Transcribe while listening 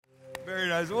Very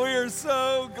nice. We are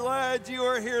so glad you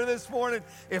are here this morning.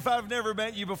 If I've never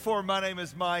met you before, my name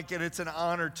is Mike, and it's an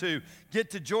honor to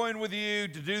get to join with you,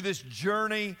 to do this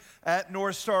journey at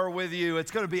North Star with you.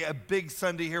 It's going to be a big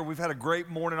Sunday here. We've had a great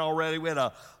morning already. We had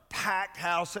a packed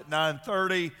house at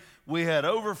 9:30. We had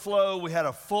overflow. We had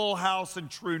a full house in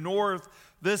True North.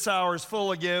 This hour is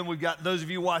full again. We've got those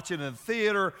of you watching in the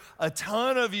theater, a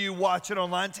ton of you watching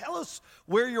online. Tell us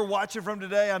where you're watching from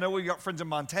today. I know we've got friends in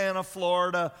Montana,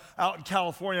 Florida, out in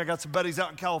California. I got some buddies out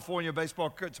in California,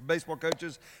 baseball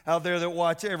coaches out there that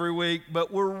watch every week.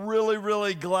 But we're really,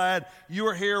 really glad you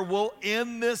are here. We'll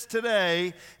end this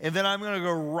today, and then I'm going to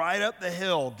go right up the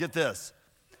hill. Get this.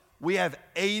 We have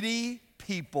 80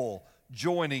 people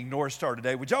joining North Star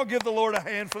today. Would y'all give the Lord a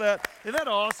hand for that? Isn't that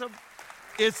awesome?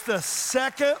 It's the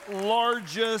second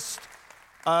largest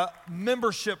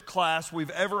membership class we've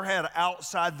ever had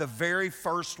outside the very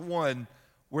first one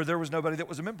where there was nobody that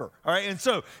was a member. All right, and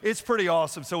so it's pretty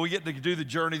awesome. So we get to do the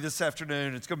journey this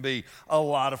afternoon. It's going to be a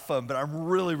lot of fun, but I'm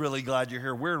really, really glad you're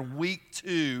here. We're in week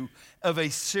 2 of a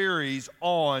series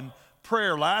on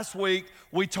prayer. Last week,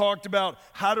 we talked about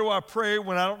how do I pray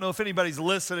when I don't know if anybody's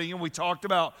listening, and we talked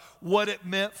about what it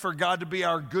meant for God to be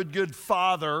our good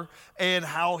Father and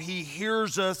how he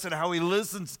hears us and how he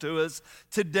listens to us.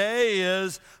 Today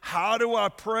is how do I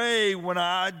pray when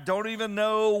I don't even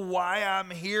know why I'm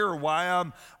here, why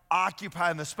I'm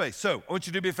occupying the space. So I want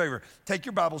you to do me a favor. Take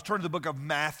your Bibles, turn to the book of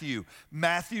Matthew.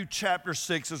 Matthew chapter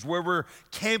 6 is where we're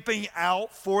camping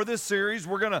out for this series.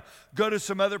 We're going to go to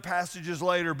some other passages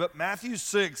later, but Matthew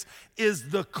 6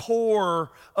 is the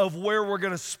core of where we're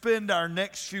going to spend our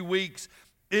next few weeks.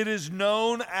 It is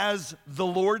known as the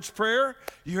Lord's Prayer.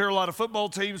 You hear a lot of football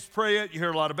teams pray it. You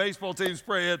hear a lot of baseball teams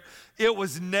pray it. It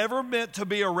was never meant to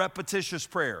be a repetitious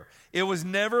prayer. It was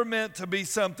never meant to be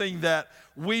something that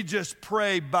we just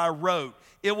pray by rote.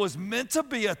 It was meant to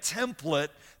be a template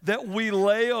that we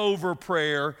lay over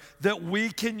prayer that we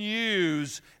can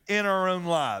use in our own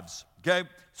lives, okay?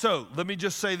 So let me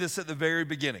just say this at the very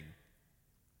beginning.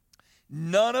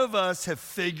 None of us have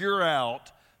figured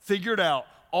out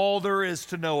all there is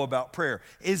to know about prayer.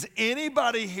 Is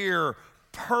anybody here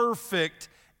perfect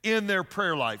in their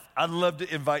prayer life? I'd love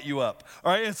to invite you up.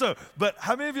 All right, and so, but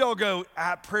how many of y'all go,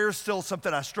 prayer's still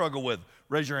something I struggle with?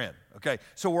 Raise your hand. Okay,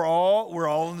 so we're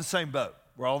all in the same boat.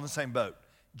 We're all in the same boat.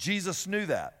 Jesus knew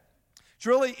that. It's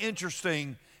really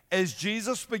interesting as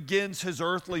Jesus begins his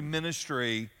earthly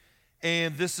ministry,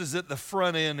 and this is at the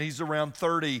front end, he's around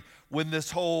 30 when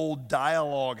this whole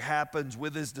dialogue happens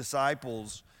with his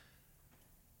disciples.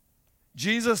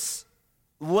 Jesus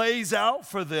lays out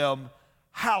for them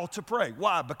how to pray.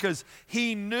 Why? Because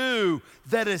he knew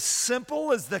that as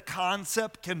simple as the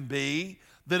concept can be,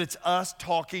 that it's us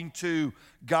talking to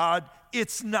God,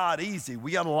 it's not easy.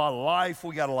 We got a lot of life,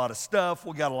 we got a lot of stuff,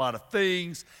 we got a lot of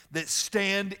things that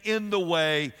stand in the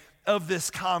way of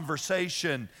this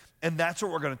conversation, and that's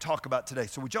what we're going to talk about today.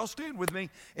 So would y'all stand with me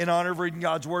in honor of reading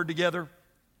God's word together?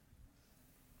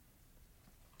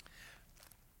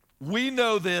 We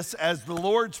know this as the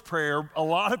Lord's Prayer. A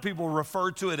lot of people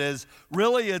refer to it as,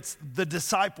 really, it's the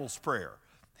disciples' prayer.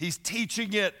 He's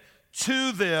teaching it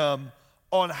to them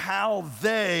on how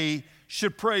they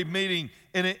should pray, meaning,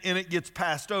 and it gets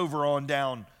passed over on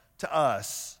down to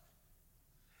us.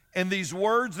 And these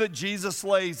words that Jesus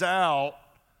lays out,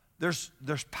 there's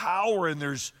power and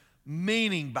there's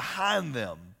meaning behind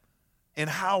them in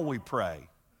how we pray.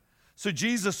 So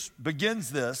Jesus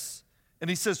begins this, and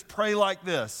he says, pray like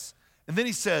this. And then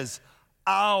he says,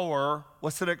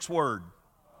 what's the next word?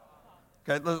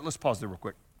 Okay, let's pause there real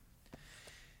quick.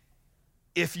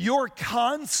 If your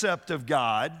concept of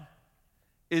God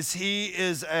is he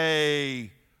is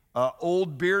a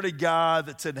old bearded guy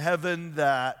that's in heaven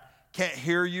that can't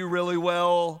hear you really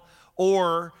well,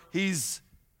 or he's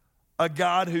a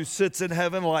God who sits in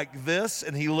heaven like this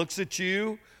and he looks at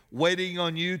you, waiting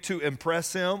on you to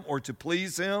impress him or to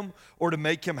please him or to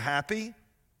make him happy,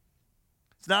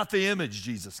 it's not the image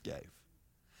Jesus gave.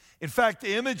 In fact,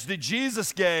 the image that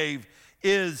Jesus gave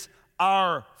is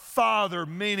our Father,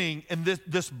 meaning, and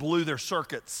this blew their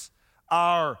circuits,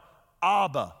 our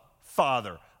Abba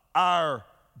Father, our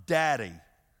Daddy.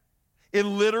 It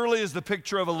literally is the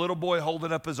picture of a little boy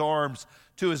holding up his arms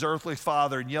to his earthly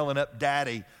father and yelling up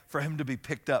Daddy for him to be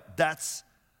picked up. That's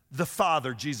the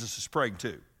Father Jesus is praying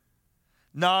to.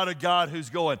 Not a God who's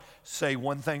going, say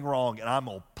one thing wrong and I'm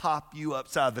going to pop you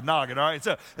upside the noggin, all right?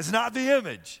 So it's not the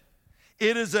image.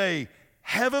 It is a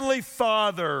heavenly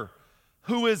Father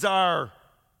who is our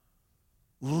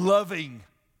loving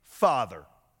Father,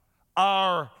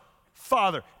 our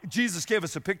Father. Jesus gave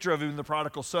us a picture of him in the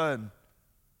prodigal son.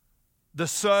 The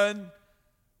son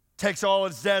takes all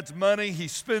his dad's money, he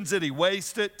spends it, he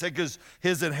wastes it, takes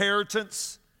his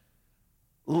inheritance,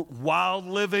 wild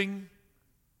living,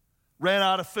 ran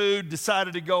out of food,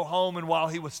 decided to go home, and while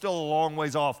he was still a long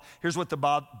ways off, here's what the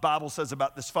Bible says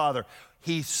about this father.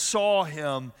 He saw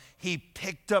him, he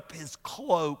picked up his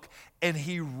cloak, and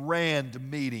he ran to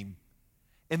meet him.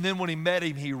 And then when he met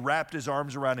him, he wrapped his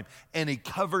arms around him, and he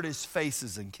covered his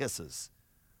faces in kisses.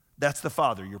 That's the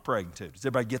father you're praying to. Does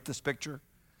everybody get this picture?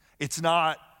 It's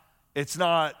not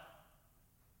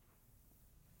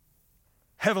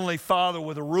Heavenly Father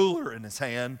with a ruler in his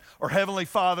hand, or Heavenly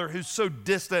Father who's so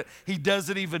distant he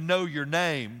doesn't even know your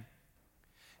name.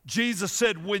 Jesus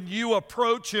said, when you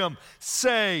approach him,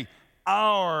 say,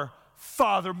 our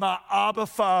Father, my Abba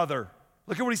Father.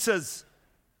 Look at what he says.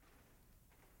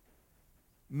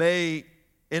 May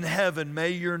in heaven, may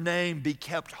your name be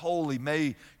kept holy.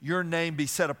 May your name be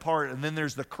set apart. And then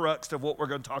there's the crux of what we're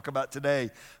going to talk about today.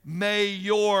 May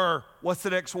your, what's the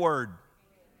next word?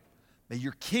 May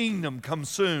your kingdom come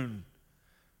soon.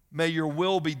 May your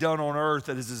will be done on earth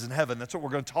as it is in heaven. That's what we're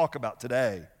going to talk about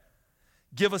today.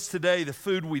 Give us today the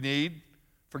food we need.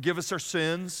 Forgive us our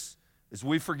sins as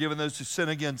we've forgiven those who sin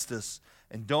against us.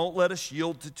 And don't let us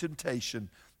yield to temptation,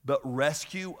 but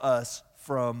rescue us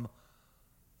from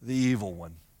the evil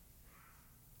one.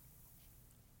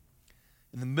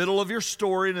 In the middle of your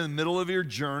story and in the middle of your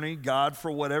journey, God,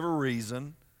 for whatever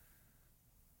reason,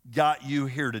 got you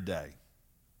here today.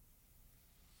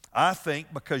 I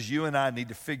think because you and I need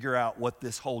to figure out what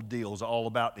this whole deal is all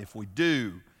about. If we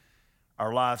do,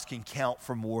 our lives can count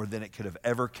for more than it could have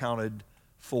ever counted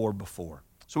for before.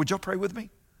 So would y'all pray with me?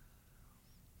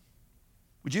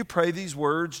 Would you pray these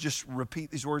words? Just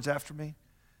repeat these words after me.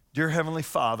 Dear Heavenly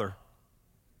Father,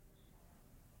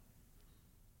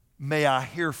 may I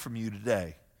hear from you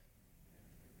today.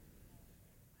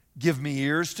 Give me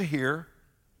ears to hear,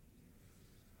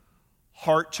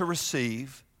 heart to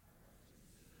receive,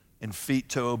 and feet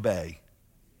to obey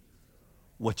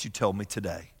what you tell me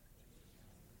today.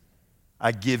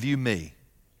 I give you me.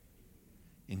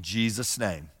 In Jesus'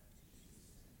 name,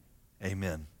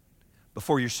 amen.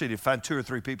 Before you're seated, find 2 or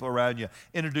 3 people around you.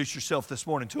 Introduce yourself this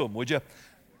morning to them, would you?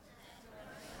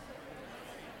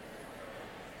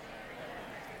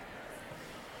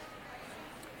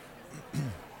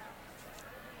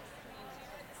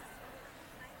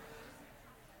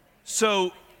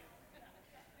 So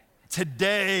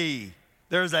today,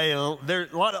 there's a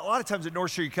lot of times at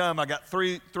North Shore you come, I got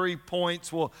three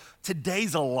points. Well,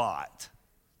 today's a lot.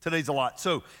 Today's a lot.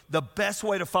 So the best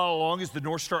way to follow along is the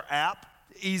North Star app.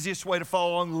 Easiest way to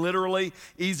follow along, literally,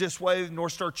 easiest way,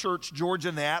 North Star Church, Georgia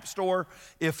in the App Store.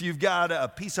 If you've got a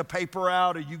piece of paper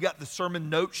out or you got the sermon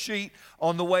note sheet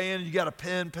on the way in, you got a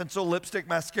pen, pencil, lipstick,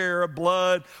 mascara,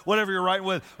 blood, whatever you're writing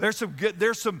with,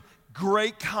 there's some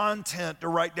great content to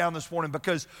write down this morning,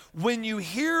 because when you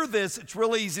hear this, it's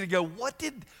really easy to go, what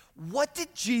did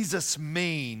Jesus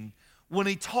mean when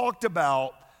he talked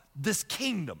about this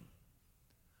kingdom?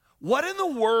 What in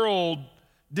the world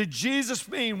did Jesus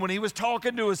mean when he was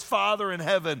talking to his Father in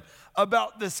heaven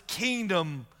about this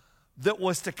kingdom that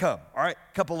was to come? All right,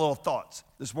 a couple little thoughts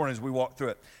this morning as we walk through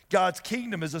it. God's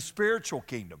kingdom is a spiritual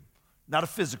kingdom, not a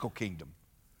physical kingdom.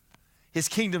 His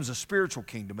kingdom's a spiritual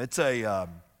kingdom. It's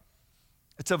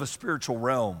of a spiritual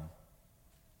realm.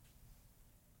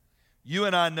 You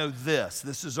and I know this.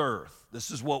 This is earth.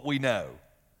 This is what we know.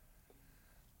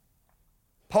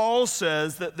 Paul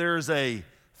says that there's a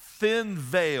thin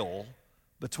veil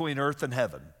between earth and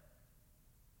heaven.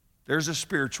 There's a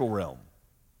spiritual realm.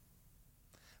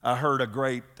 I heard a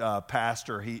great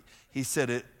pastor, he said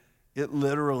it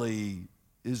literally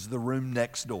is the room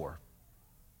next door.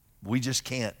 We just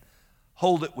can't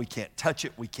hold it, we can't touch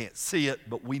it, we can't see it,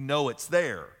 but we know it's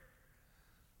there.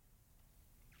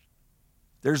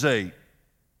 There's a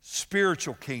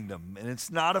spiritual kingdom, and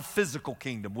it's not a physical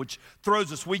kingdom, which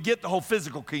throws us. We get the whole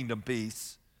physical kingdom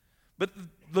piece, but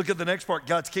look at the next part.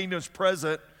 God's kingdom is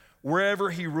present wherever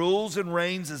he rules and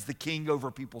reigns as the king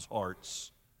over people's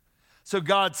hearts. So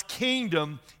God's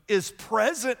kingdom is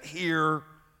present here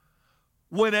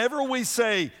whenever we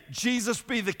say, Jesus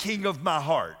be the king of my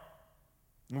heart.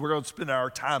 And we're going to spend our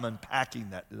time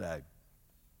unpacking that today.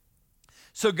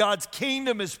 So God's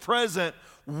kingdom is present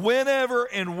whenever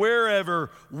and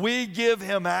wherever we give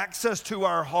him access to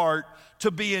our heart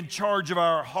to be in charge of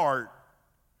our heart.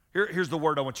 Here's the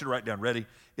word I want you to write down. Ready?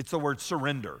 It's the word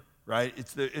surrender, right?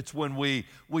 It's when we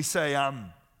say,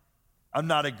 I'm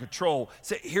not in control.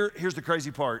 So here's the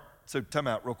crazy part. So time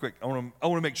out real quick. I want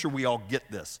to make sure we all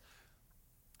get this.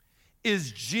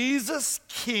 Is Jesus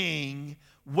king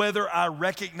whether I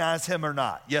recognize him or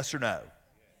not? Yes or no?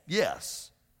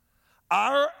 Yes.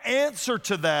 Our answer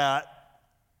to that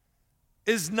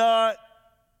is not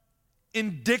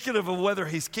indicative of whether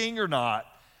he's king or not,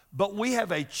 but we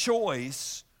have a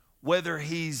choice whether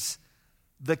he's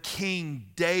the king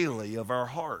daily of our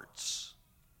hearts.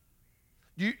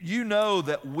 You know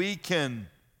that we can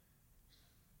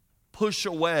push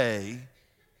away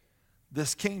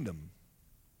this kingdom.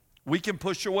 We can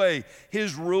push away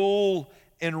his rule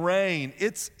and reign.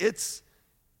 It's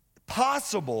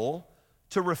possible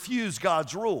to refuse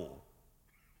God's rule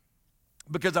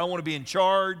because I want to be in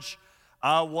charge.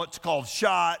 I want to call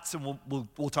shots, and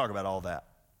we'll talk about all that.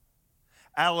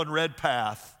 Alan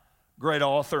Redpath, great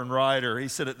author and writer, he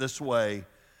said it this way: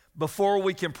 before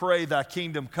we can pray, thy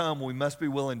kingdom come, we must be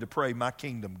willing to pray, my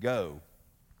kingdom go.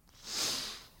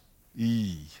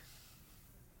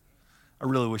 I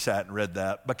really wish I hadn't read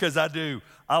that, because I do.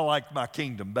 I like my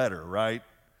kingdom better, right?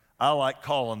 I like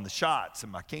calling the shots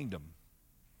in my kingdom.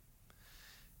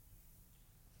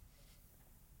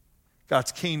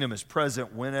 God's kingdom is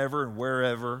present whenever and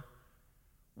wherever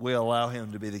we allow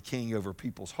him to be the king over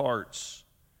people's hearts.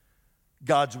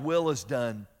 God's will is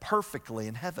done perfectly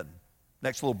in heaven.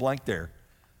 Next little blank there.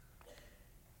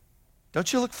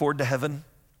 Don't you look forward to heaven?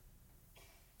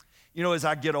 You know, as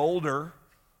I get older,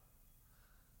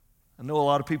 I know a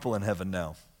lot of people in heaven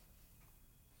now.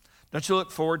 Don't you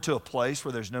look forward to a place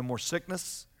where there's no more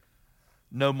sickness,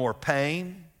 no more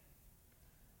pain,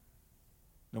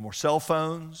 no more cell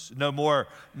phones, no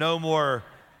more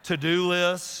to-do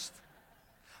lists?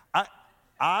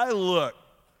 I look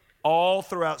all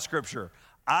throughout Scripture.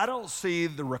 I don't see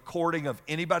the recording of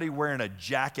anybody wearing a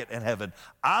jacket in heaven.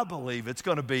 I believe it's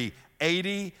going to be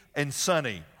 80 and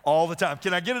sunny all the time.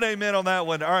 Can I get an amen on that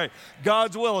one? All right.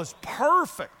 God's will is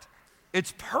perfect.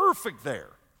 It's perfect there.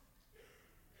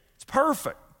 It's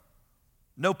perfect.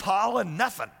 No pollen,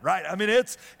 nothing, right? I mean,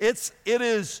 it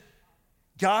is,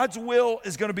 God's will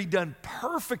is going to be done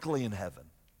perfectly in heaven.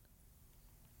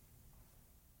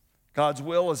 God's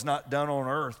will is not done on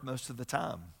earth most of the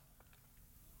time.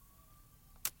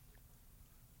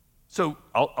 So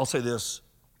I'll say this.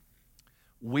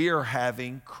 We are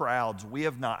having crowds we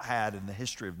have not had in the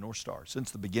history of North Star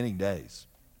since the beginning days.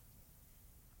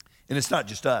 And it's not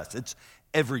just us, it's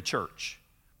every church.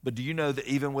 But do you know that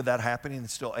even with that happening,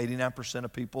 it's still 89%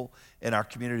 of people in our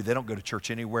community, they don't go to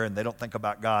church anywhere and they don't think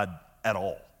about God at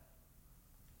all.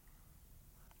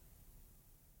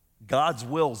 God's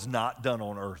will's not done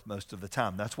on earth most of the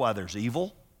time. That's why there's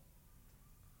evil.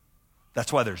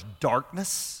 That's why there's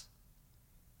darkness.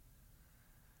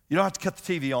 You don't have to cut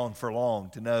the TV on for long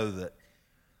to know that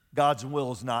God's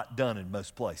will is not done in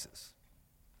most places.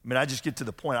 I mean, I just get to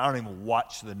the point, I don't even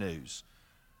watch the news.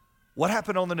 What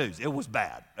happened on the news? It was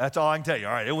bad. That's all I can tell you.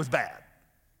 All right, it was bad.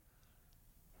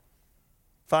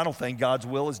 Final thing, God's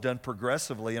will is done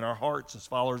progressively in our hearts as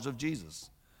followers of Jesus.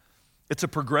 It's a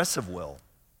progressive will.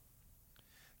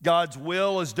 God's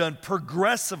will is done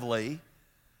progressively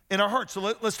in our hearts. So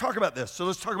let's talk about this. So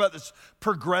let's talk about this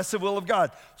progressive will of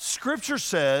God. Scripture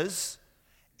says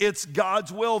it's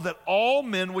God's will that all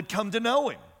men would come to know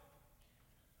him.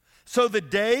 So the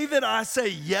day that I say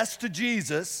yes to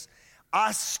Jesus,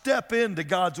 I step into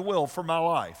God's will for my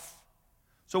life.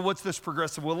 So what's this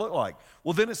progressive will look like?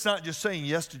 Well, then it's not just saying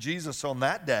yes to Jesus on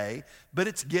that day, but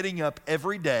it's getting up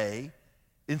every day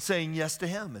in saying yes to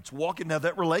him. It's walking. Now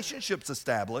that relationship's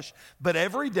established, but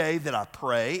every day that I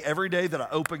pray, every day that I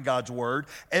open God's word,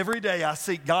 every day I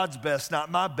seek God's best,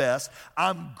 not my best,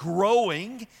 I'm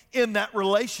growing in that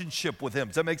relationship with him.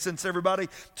 Does that make sense to everybody?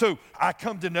 So I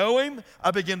come to know him,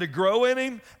 I begin to grow in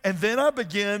him, and then I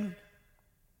begin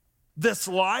this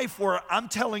life where I'm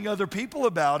telling other people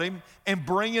about him and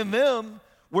bringing them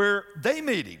where they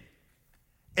meet him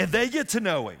and they get to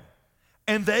know him.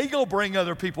 And they go bring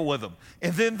other people with them.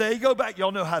 And then they go back.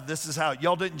 Y'all know how this is how.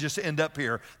 Y'all didn't just end up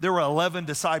here. There were 11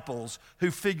 disciples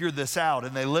who figured this out,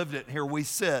 and they lived it. And here we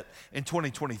sit in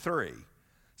 2023.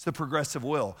 It's the progressive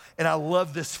will. And I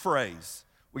love this phrase.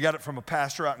 We got it from a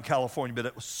pastor out in California, but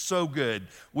it was so good.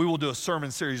 We will do a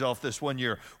sermon series off this one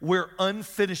year. We're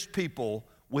unfinished people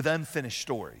with unfinished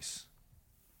stories.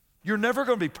 You're never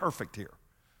going to be perfect here.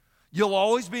 You'll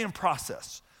always be in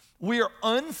process. We are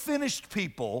unfinished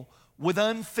people with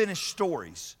unfinished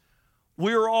stories.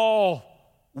 We're all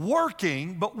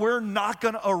working, but we're not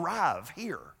going to arrive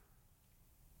here.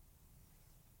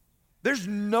 There's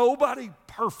nobody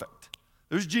perfect.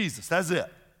 There's Jesus. That's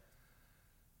it.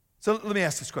 So let me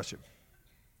ask this question.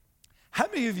 How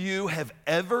many of you have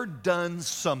ever done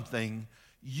something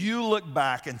you look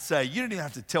back and say, you didn't even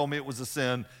have to tell me it was a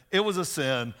sin. It was a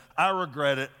sin. I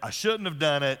regret it. I shouldn't have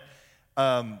done it.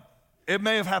 It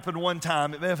may have happened one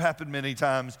time, it may have happened many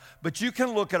times, but you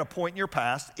can look at a point in your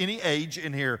past, any age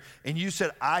in here, and you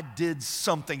said, I did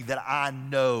something that I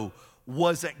know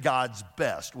wasn't God's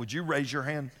best. Would you raise your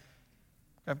hand?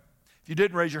 Okay. If you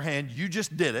didn't raise your hand, you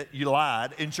just did it. You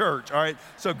lied in church, all right?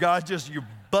 So God you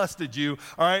busted you,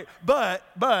 all right? But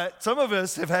some of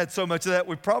us have had so much of that,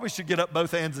 we probably should get up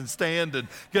both hands and stand and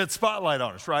get a spotlight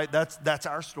on us, right? That's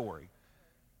our story.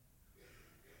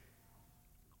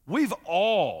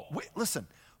 Listen,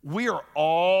 we are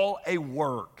all a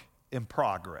work in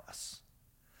progress.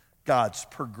 God's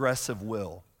progressive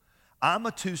will. I'm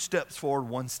a 2 steps forward,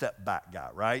 1 step back guy,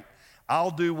 right?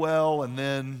 I'll do well and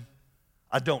then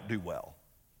I don't do well.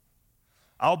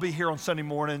 I'll be here on Sunday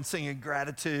morning singing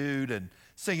gratitude and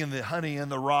singing the Honey in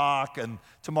the Rock, and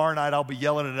tomorrow night I'll be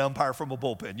yelling at an umpire from a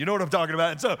bullpen. You know what I'm talking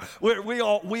about? And so we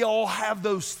all have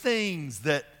those things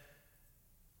that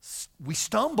we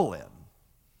stumble in.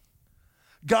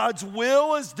 God's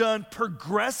will is done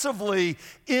progressively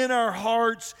in our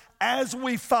hearts as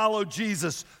we follow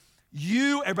Jesus.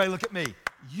 Everybody look at me.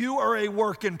 You are a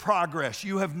work in progress.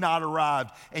 You have not arrived,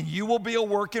 and you will be a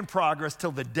work in progress till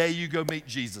the day you go meet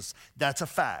Jesus. That's a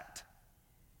fact.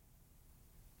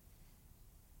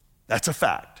 That's a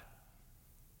fact.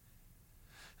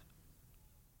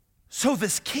 So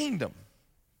this kingdom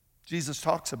Jesus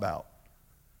talks about,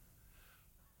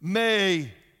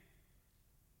 may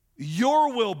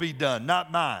your will be done,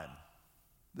 not mine,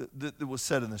 that was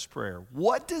said in this prayer.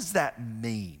 What does that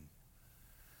mean?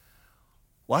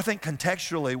 Well, I think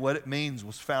contextually what it means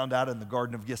was found out in the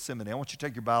Garden of Gethsemane. I want you to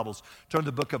take your Bibles, turn to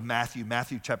the book of Matthew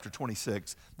chapter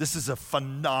 26. This is a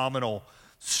phenomenal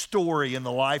story in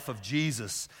the life of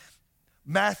Jesus.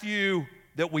 Matthew,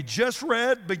 that we just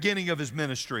read, beginning of his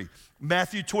ministry.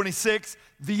 Matthew 26,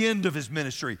 the end of his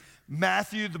ministry.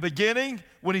 Matthew, the beginning,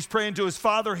 when he's praying to his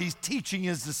Father, he's teaching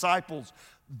his disciples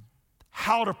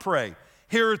how to pray.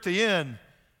 Here at the end,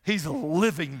 he's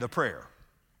living the prayer.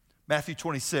 Matthew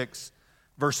 26,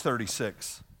 verse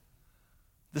 36.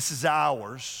 This is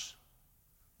hours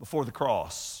before the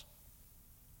cross.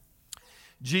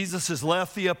 Jesus has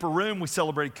left the upper room. We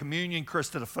celebrated communion. Chris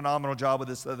did a phenomenal job with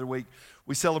this the other week.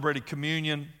 We celebrated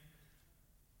communion,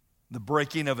 the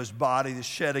breaking of his body, the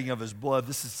shedding of his blood.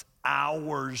 This is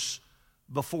hours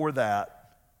before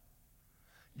that.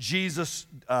 Judas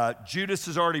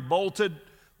has already bolted.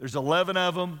 There's 11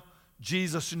 of them.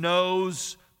 Jesus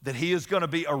knows that he is going to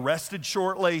be arrested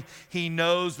shortly. He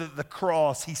knows that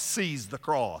he sees the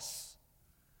cross.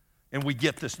 And we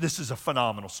get this. This is a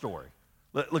phenomenal story.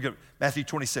 Look at Matthew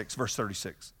 26, verse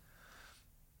 36.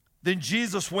 Then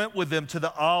Jesus went with them to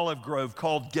the olive grove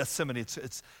called Gethsemane.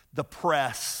 It's the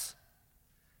press.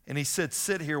 And he said,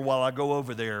 sit here while I go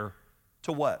over there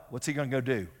to what? What's he going to go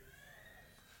do?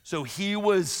 So he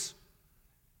was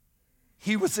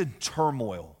in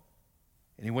turmoil.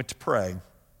 And he went to pray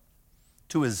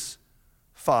to his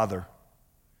Father.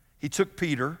 He took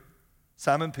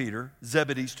Simon Peter,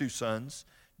 Zebedee's 2 sons,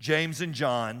 James and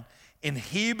John, and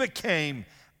he became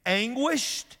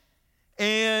anguished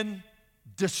and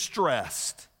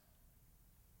distressed.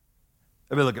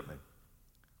 Everybody look at me.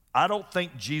 I don't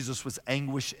think Jesus was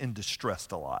anguished and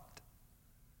distressed a lot.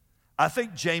 I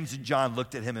think James and John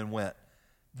looked at him and went,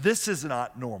 this is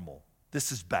not normal.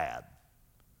 This is bad.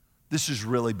 This is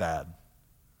really bad.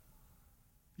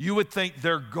 You would think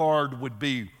their guard would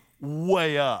be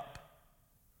way up.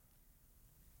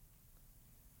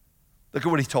 Look at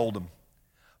what he told them.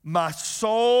 My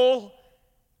soul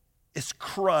is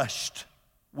crushed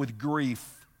with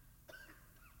grief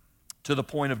to the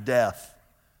point of death.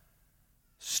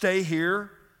 Stay here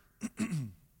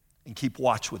and keep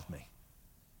watch with me.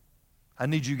 I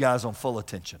need you guys on full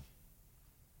attention.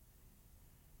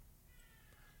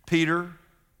 Peter,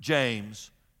 James,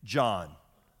 John.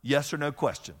 Yes or no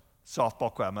question.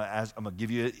 Softball question. I'm going to give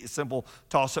you a simple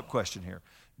toss-up question here.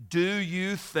 Do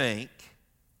you think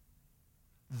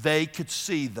they could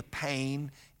see the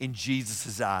pain in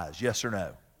Jesus' eyes? Yes or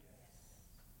no?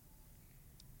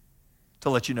 To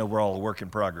let you know we're all a work in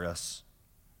progress.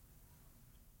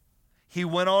 He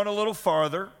went on a little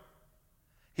farther.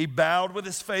 He bowed with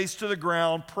his face to the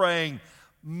ground, praying,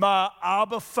 my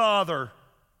Abba Father,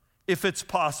 if it's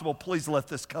possible, please let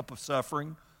this cup of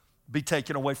suffering be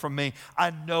taken away from me.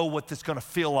 I know what this is going to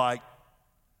feel like.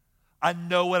 I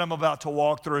know what I'm about to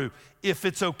walk through. If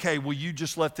it's okay, will you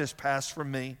just let this pass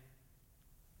from me?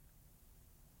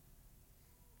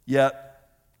 Yet,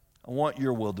 I want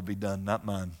your will to be done, not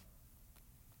mine.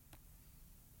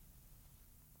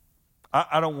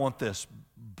 I don't want this,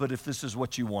 but if this is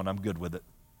what you want, I'm good with it.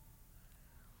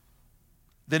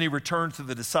 Then he returned to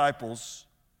the disciples,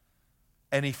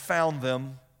 and he found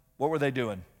them. What were they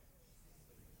doing?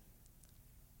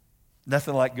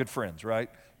 Nothing like good friends, right?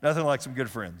 Nothing like some good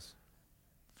friends.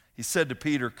 He said to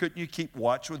Peter, couldn't you keep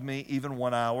watch with me even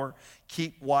 1 hour?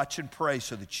 Keep watch and pray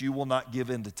so that you will not give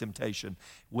in to temptation.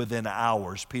 Within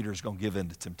hours, Peter's going to give in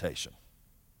to temptation.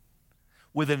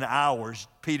 Within hours,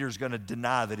 Peter's going to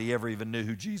deny that he ever even knew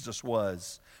who Jesus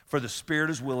was. For the spirit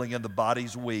is willing and the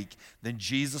body's weak. Then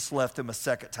Jesus left him a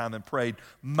second time and prayed,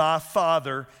 my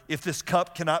Father, if this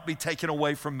cup cannot be taken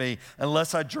away from me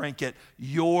unless I drink it,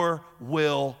 your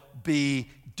will be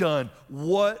done.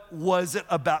 What was it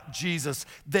about Jesus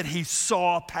that he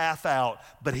saw a path out,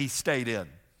 but he stayed in?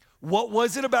 What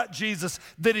was it about Jesus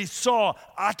that he saw,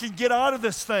 I can get out of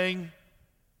this thing,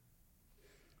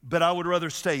 but I would rather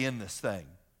stay in this thing?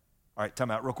 All right,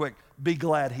 time out real quick. Be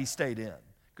glad he stayed in,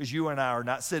 because you and I are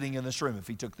not sitting in this room if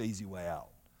he took the easy way out.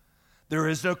 There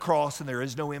is no cross and there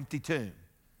is no empty tomb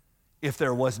if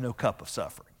there was no cup of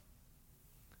suffering.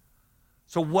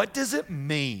 So what does it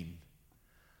mean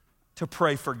to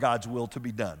pray for God's will to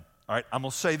be done? All right, I'm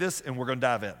going to say this and we're going to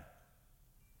dive in.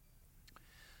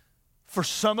 For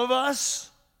some of us,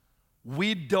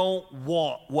 we don't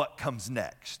want what comes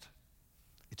next.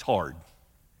 It's hard.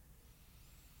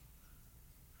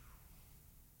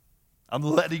 I'm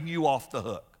letting you off the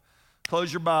hook.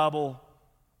 Close your Bible,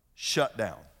 shut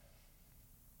down.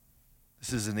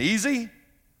 This isn't easy.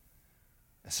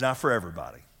 It's not for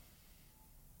everybody.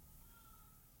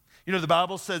 You know, the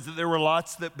Bible says that there were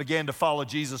lots that began to follow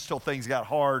Jesus till things got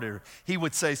hard, or he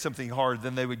would say something hard,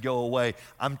 then they would go away.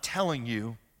 I'm telling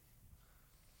you,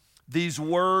 these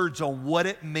words on what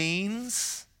it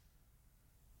means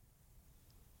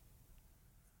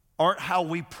aren't how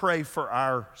we pray for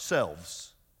ourselves.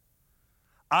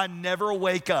 I never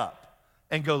wake up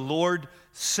and go, Lord,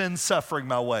 send suffering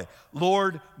my way.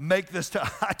 Lord, make this time.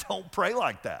 I don't pray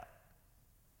like that.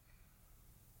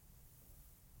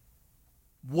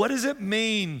 What does it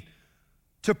mean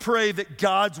to pray that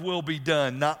God's will be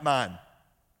done, not mine?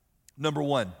 Number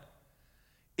one,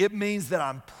 it means that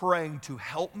I'm praying to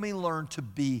help me learn to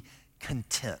be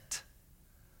content.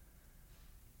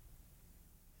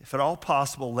 If at all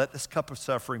possible, let this cup of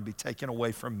suffering be taken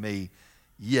away from me,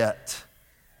 yet.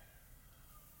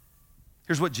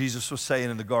 Here's what Jesus was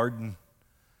saying in the garden.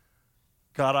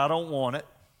 God, I don't want it.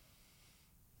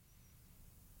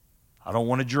 I don't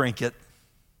want to drink it.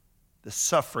 The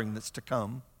suffering that's to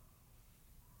come.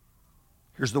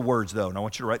 Here's the words, though, and I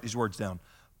want you to write these words down.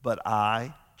 But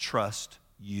I trust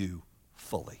you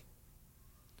fully.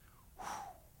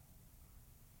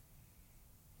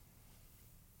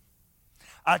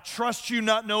 I trust you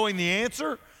not knowing the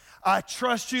answer. I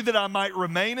trust you that I might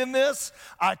remain in this.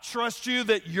 I trust you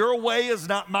that your way is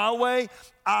not my way.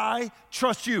 I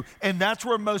trust you. And that's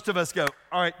where most of us go,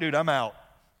 all right, dude, I'm out.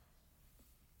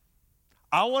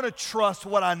 I want to trust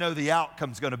what I know the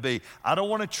outcome's going to be. I don't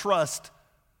want to trust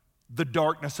the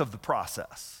darkness of the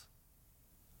process.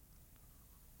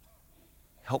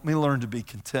 Help me learn to be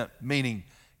content, meaning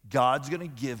God's going to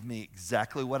give me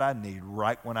exactly what I need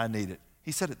right when I need it.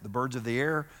 He said it, the birds of the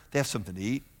air, they have something to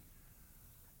eat.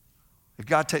 If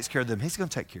God takes care of them, he's going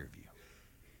to take care of you.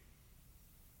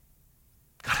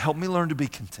 God, help me learn to be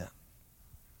content.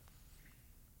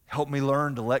 Help me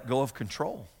learn to let go of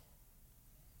control.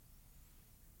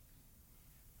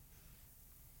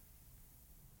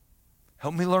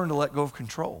 Help me learn to let go of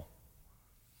control.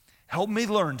 Help me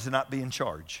learn to not be in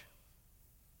charge.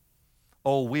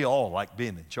 Oh, we all like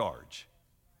being in charge.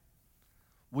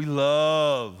 We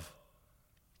love.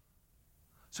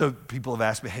 So people have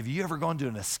asked me, have you ever gone to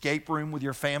an escape room with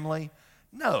your family?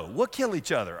 No, we'll kill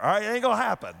each other, all right? It ain't going to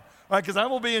happen, all right? Because I'm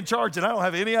going to be in charge and I don't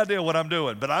have any idea what I'm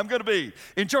doing, but I'm going to be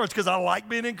in charge because I like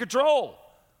being in control.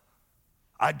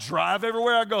 I drive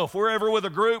everywhere I go. If we're ever with a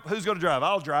group, who's going to drive?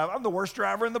 I'll drive. I'm the worst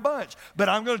driver in the bunch, but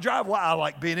I'm going to drive. Why? I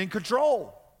like being in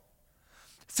control.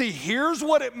 See, here's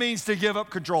what it means to give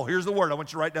up control. Here's the word. I want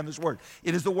you to write down this word.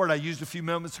 It is the word I used a few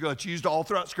moments ago. It's used all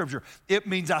throughout Scripture. It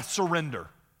means I surrender.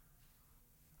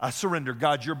 I surrender.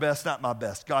 God, your best, not my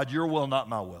best. God, your will, not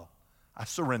my will. I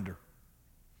surrender.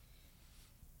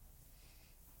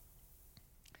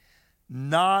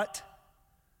 Not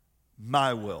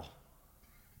my will.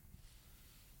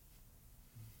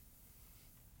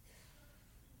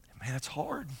 Man, it's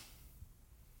hard.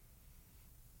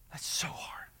 That's so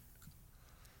hard.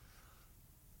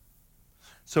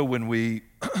 So when we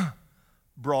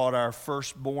brought our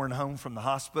firstborn home from the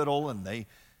hospital and they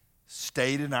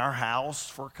stayed in our house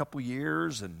for a couple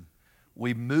years and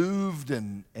we moved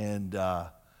and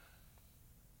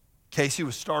Casey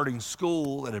was starting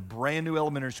school at a brand new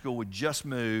elementary school. We just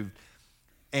moved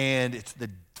and it's the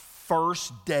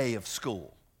first day of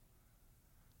school.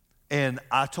 And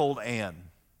I told Ann,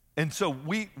 And so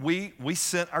we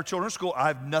sent our children to school. I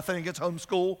have nothing against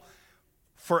homeschool.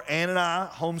 For Ann and I,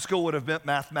 homeschool would have meant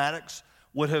mathematics,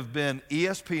 would have been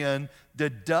ESPN,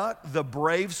 deduct the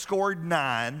Braves scored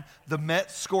 9, the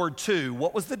Mets scored 2.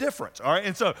 What was the difference? All right,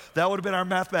 and so that would have been our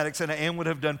mathematics, and Ann would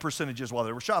have done percentages while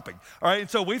they were shopping. All right, and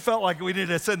so we felt like we needed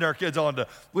to send our kids on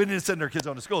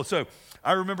to school. So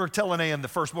I remember telling Ann the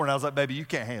first morning, I was like, baby, you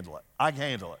can't handle it. I can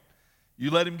handle it.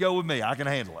 You let him go with me. I can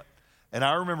handle it. And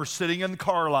I remember sitting in the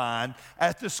car line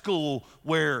at the school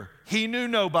where he knew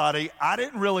nobody. I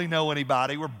didn't really know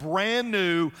anybody. We're brand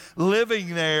new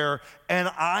living there.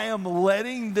 And I am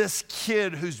letting this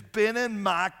kid who's been in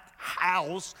my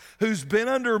house, who's been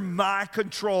under my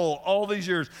control all these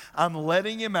years, I'm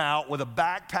letting him out with a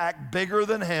backpack bigger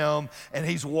than him. And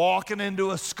he's walking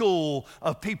into a school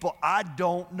of people I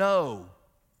don't know.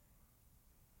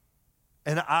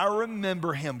 And I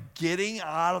remember him getting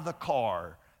out of the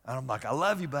car. And I'm like, I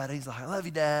love you, buddy. He's like, I love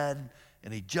you, Dad.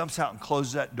 And he jumps out and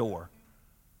closes that door.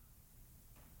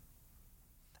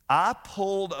 I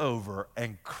pulled over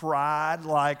and cried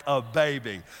like a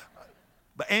baby.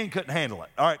 But Ann couldn't handle it.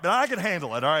 All right, but I could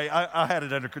handle it. All right, I had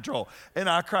it under control. And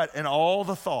I cried. And all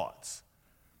the thoughts.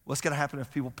 What's going to happen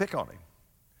if people pick on him?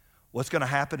 What's going to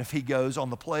happen if he goes on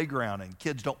the playground and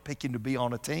kids don't pick him to be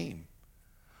on a team?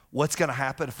 What's going to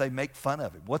happen if they make fun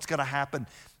of him? What's going to happen?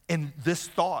 And this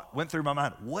thought went through my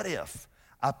mind. What if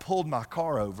I pulled my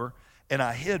car over and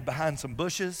I hid behind some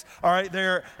bushes, all right,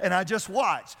 there, and I just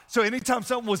watched? So anytime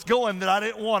something was going that I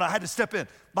didn't want, I had to step in.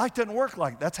 Life doesn't work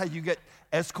like that. That's how you get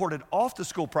escorted off the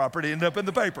school property, end up in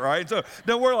the paper, all right? So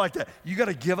don't work like that. You got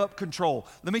to give up control.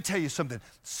 Let me tell you something.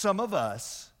 Some of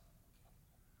us,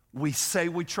 we say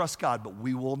we trust God, but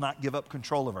we will not give up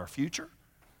control of our future.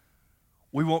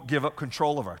 We won't give up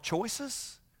control of our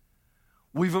choices.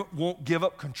 We won't give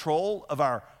up control of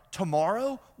our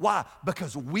tomorrow. Why?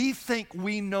 Because we think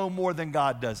we know more than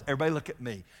God does. Everybody look at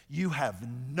me. You have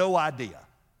no idea.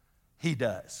 He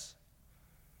does.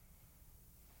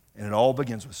 And it all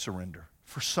begins with surrender.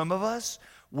 For some of us,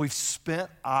 we've spent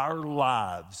our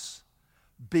lives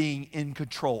being in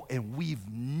control, and we've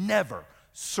never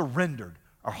surrendered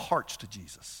our hearts to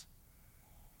Jesus.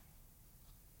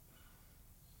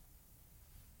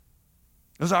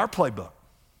 This is our playbook.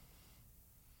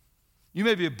 You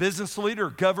may be a business leader,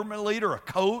 a government leader, a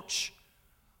coach.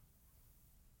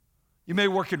 You may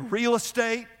work in real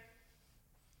estate,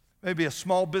 maybe a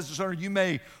small business owner. You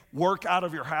may work out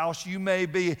of your house. You may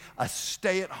be a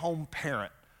stay-at-home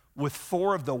parent with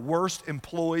 4 of the worst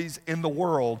employees in the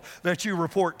world that you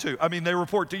report to. I mean, they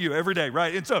report to you every day,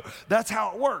 right? And so that's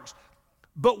how it works.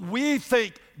 But we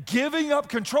think giving up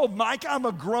control, Mike, I'm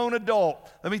a grown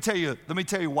adult. Let me tell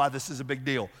you why this is a big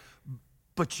deal.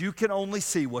 But you can only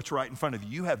see what's right in front of you.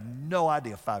 You have no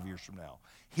idea 5 years from now.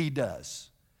 He does.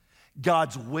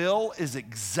 God's will is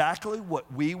exactly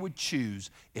what we would choose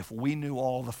if we knew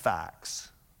all the facts.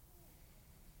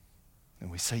 And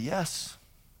we say yes.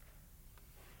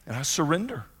 And I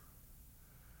surrender.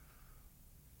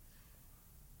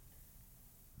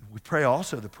 We pray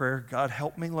also the prayer, God,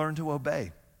 help me learn to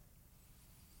obey.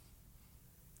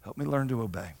 Help me learn to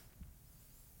obey.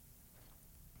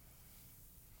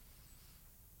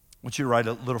 I want you to write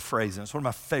a little phrase, and it's one of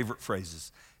my favorite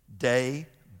phrases, day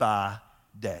by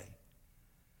day.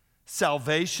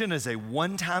 Salvation is a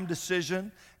one-time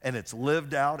decision, and it's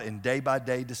lived out in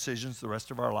day-by-day decisions the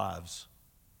rest of our lives.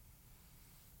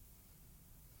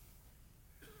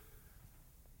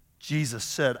 Jesus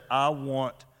said, I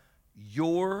want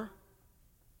your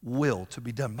will to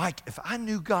be done. Mike, if I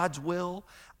knew God's will,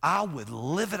 I would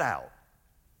live it out.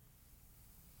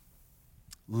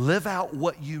 Live out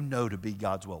what you know to be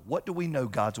God's will. What do we know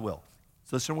God's will?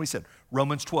 So listen to what we said.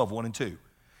 Romans 12, 1 and 2.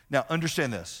 Now,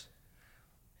 understand this.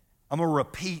 I'm going to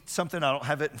repeat something. I don't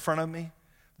have it in front of me.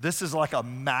 This is like a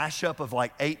mashup of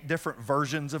like 8 different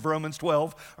versions of Romans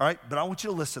 12. All right? But I want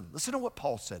you to listen. Listen to what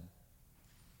Paul said.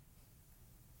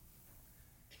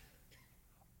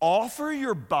 Offer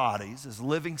your bodies as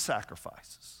living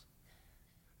sacrifices.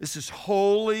 This is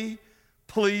holy,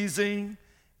 pleasing,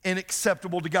 and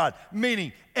acceptable to God.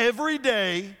 Meaning, every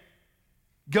day,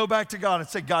 go back to God and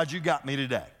say, God, you got me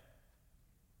today.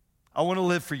 I want to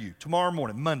live for you tomorrow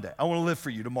morning, Monday. I want to live for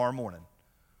you tomorrow morning.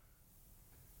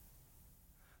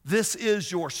 This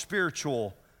is your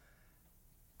spiritual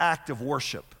act of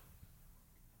worship.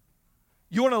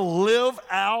 You want to live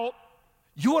out,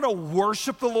 you want to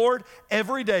worship the Lord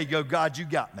every day. Go, God, you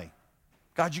got me.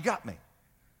 God, you got me.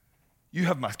 You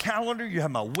have my calendar, you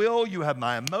have my will, you have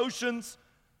my emotions.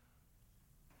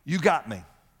 You got me.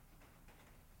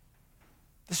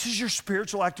 This is your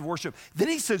spiritual act of worship. Then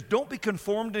he says, don't be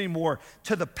conformed anymore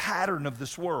to the pattern of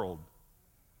this world.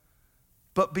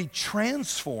 but be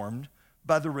transformed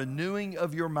by the renewing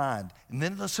of your mind. And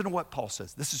then listen to what Paul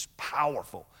says. This is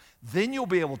powerful. Then you'll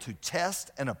be able to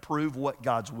test and approve what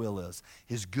God's will is,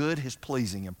 his good, his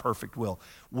pleasing, and perfect will.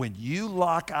 When you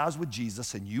lock eyes with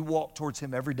Jesus and you walk towards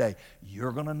him every day,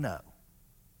 you're going to know.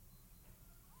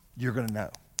 You're going to know.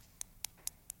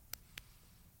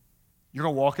 You're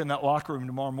going to walk in that locker room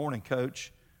tomorrow morning,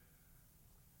 coach,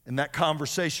 and that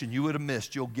conversation you would have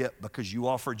missed, you'll get because you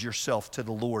offered yourself to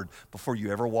the Lord before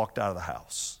you ever walked out of the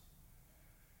house.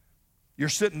 You're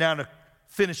sitting down to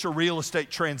finish a real estate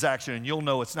transaction, and you'll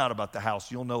know it's not about the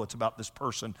house. You'll know it's about this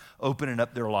person opening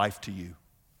up their life to you.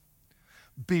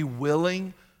 Be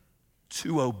willing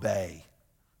to obey.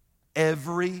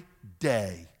 Every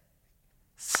day,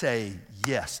 say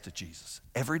yes to Jesus.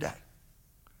 Every day.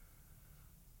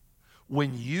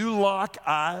 When you lock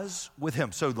eyes with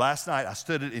him. So last night, I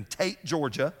stood in Tate,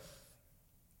 Georgia,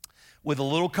 with a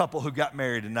little couple who got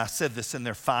married, and I said this in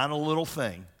their final little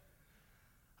thing.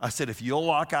 I said, if you'll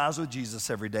lock eyes with Jesus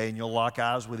every day and you'll lock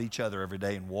eyes with each other every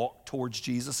day and walk towards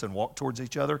Jesus and walk towards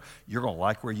each other, you're going to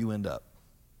like where you end up.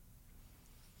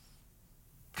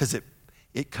 Because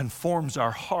it conforms our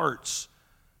hearts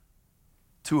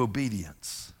to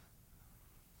obedience.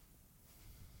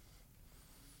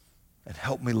 And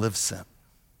help me live sin.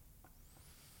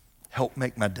 Help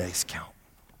make my days count.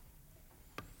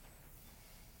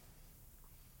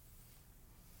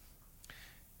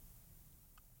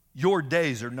 Your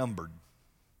days are numbered.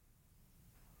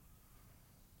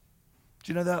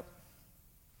 Do you know that?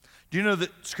 Do you know that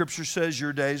Scripture says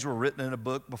your days were written in a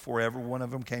book before every one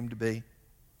of them came to be?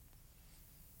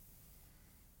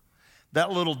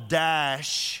 That little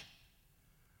dash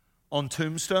on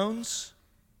tombstones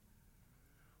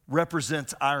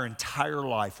represents our entire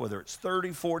life, whether it's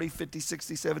 30, 40, 50,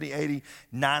 60, 70, 80,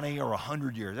 90, or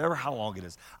 100 years, ever how long it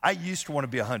is. I used to want to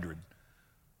be 100.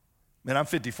 Man, I'm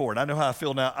 54, and I know how I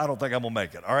feel now. I don't think I'm going to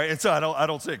make it, all right? And so I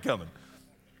don't see it coming.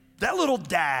 That little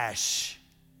dash.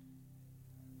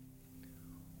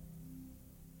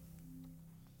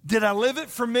 Did I live it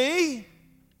for me?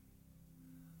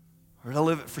 Or did I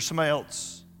live it for somebody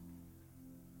else?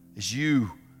 As you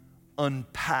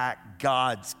unpack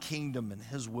God's kingdom and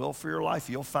his will for your life,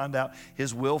 you'll find out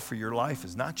his will for your life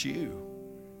is not you.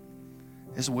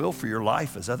 His will for your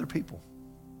life is other people.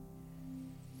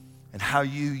 And how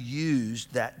you use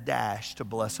that dash to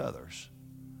bless others.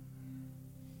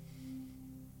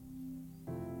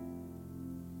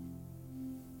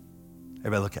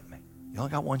 Everybody look at me. You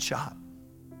only got one shot.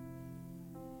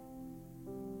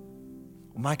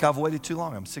 Well, Mike, I've waited too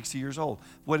long. I'm 60 years old.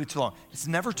 I've waited too long. It's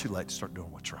never too late to start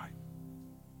doing what's right.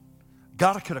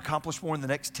 God could accomplish more in the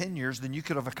next 10 years than you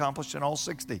could have accomplished in all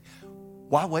 60.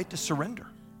 Why wait to surrender?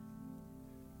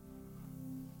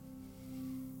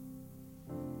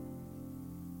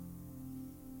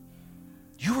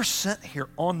 You were sent here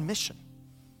on mission.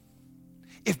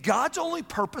 If God's only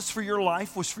purpose for your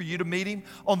life was for you to meet him,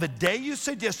 on the day you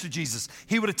said yes to Jesus,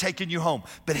 he would have taken you home.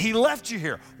 But he left you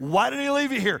here. Why did he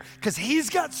leave you here? Because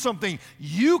he's got something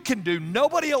you can do,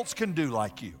 nobody else can do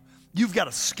like you. You've got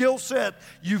a skill set.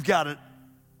 You've got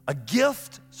a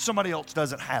gift somebody else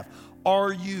doesn't have.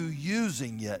 Are you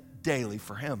using it daily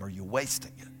for him? Are you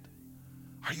wasting it?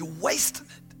 Are you wasting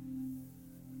it?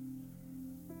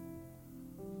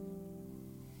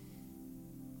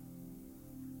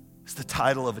 It's the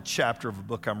title of a chapter of a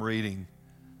book I'm reading.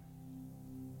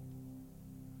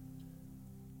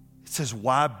 It says,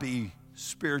 why be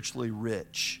spiritually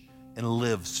rich and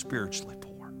live spiritually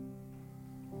poor?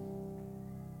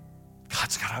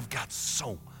 God's got, I've got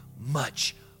so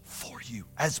much for you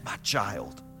as my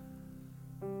child.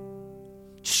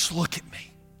 Just look at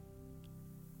me.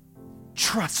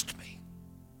 Trust me.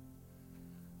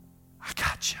 I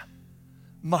got you.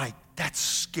 Mike, that's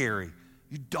scary.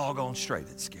 You doggone straight,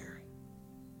 it's scary.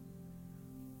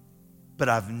 But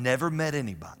I've never met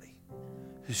anybody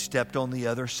who stepped on the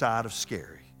other side of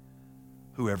scary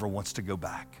who ever wants to go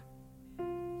back.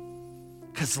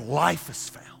 Because life is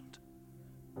found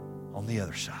on the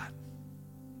other side.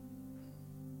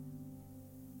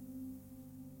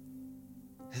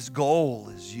 His goal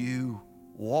is you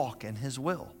walk in his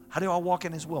will. How do I walk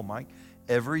in his will, Mike?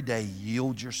 Every day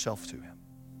yield yourself to him.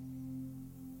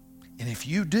 And if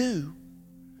you do,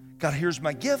 God, here's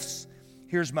my gifts,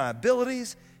 here's my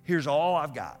abilities, here's all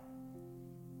I've got.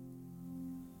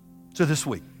 So this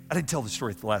week, I didn't tell the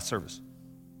story at the last service.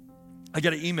 I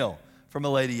got an email from a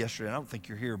lady yesterday. I don't think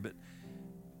you're here, but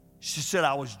she said,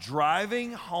 I was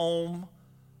driving home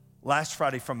last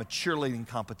Friday from a cheerleading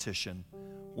competition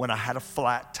when I had a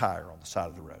flat tire on the side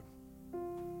of the road.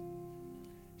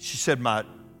 She said, my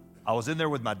I was in there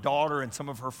with my daughter and some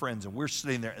of her friends, and we're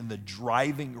sitting there in the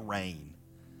driving rain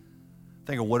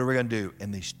thinking, what are we going to do?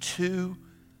 And these two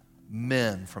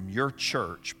men from your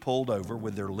church pulled over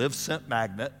with their Live Scent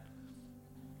magnet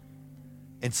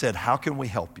and said, how can we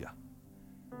help you?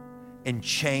 And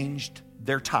changed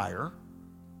their tire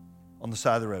on the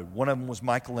side of the road. One of them was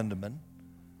Mike Lindeman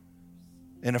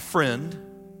and a friend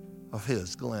of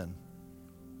his, Glenn.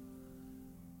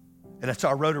 And so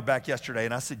I wrote her back yesterday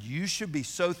and I said, you should be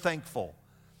so thankful.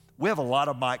 We have a lot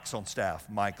of Mikes on staff.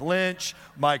 Mike Lynch,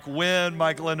 Mike Wynn,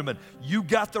 Mike Lindeman. You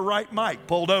got the right Mike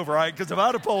pulled over, right? Because if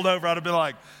I'd have pulled over, I'd have been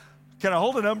like, can I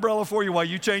hold an umbrella for you while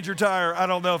you change your tire? I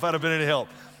don't know if I'd have been any help.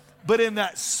 But in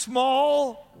that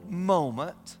small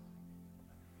moment,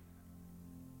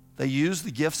 they used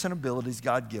the gifts and abilities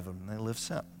God gave them, and they lived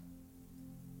Scent.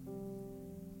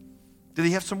 Did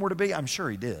he have somewhere to be? I'm sure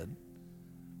he did.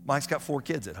 Mike's got 4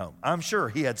 kids at home. I'm sure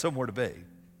he had somewhere to be.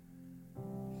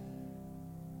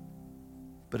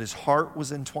 But his heart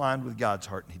was entwined with God's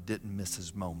heart, and he didn't miss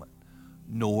his moment.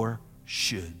 Nor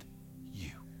should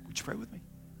you. Would you pray with me?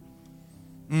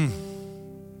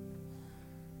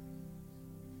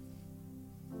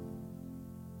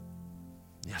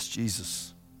 Yes,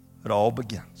 Jesus. It all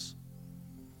begins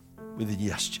with a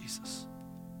yes, Jesus.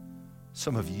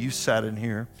 Some of you sat in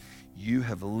here. You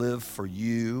have lived for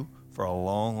you for a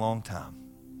long, long time.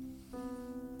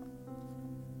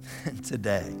 And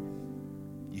today,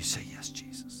 you say, yes,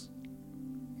 Jesus.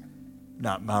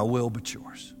 Not my will, but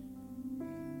yours.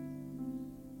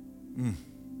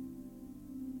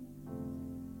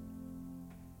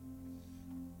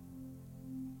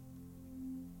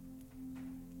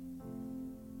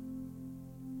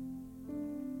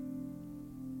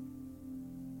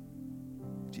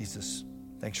 Jesus,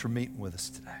 thanks for meeting with us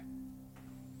today.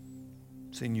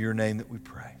 It's in your name that we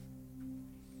pray.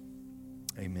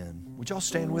 Amen. Would y'all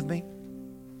stand with me?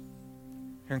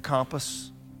 Here in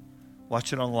Compass,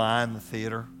 watch it online, the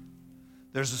theater.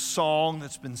 There's a song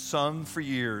that's been sung for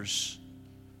years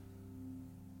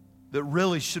that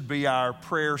really should be our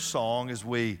prayer song as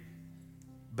we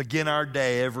begin our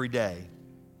day every day.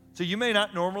 So you may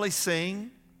not normally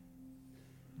sing,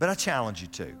 but I challenge you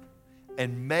to.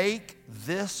 And make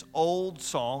this old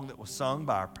song that was sung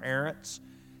by our parents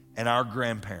and our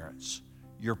grandparents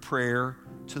your prayer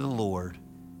to the Lord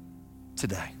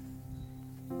today.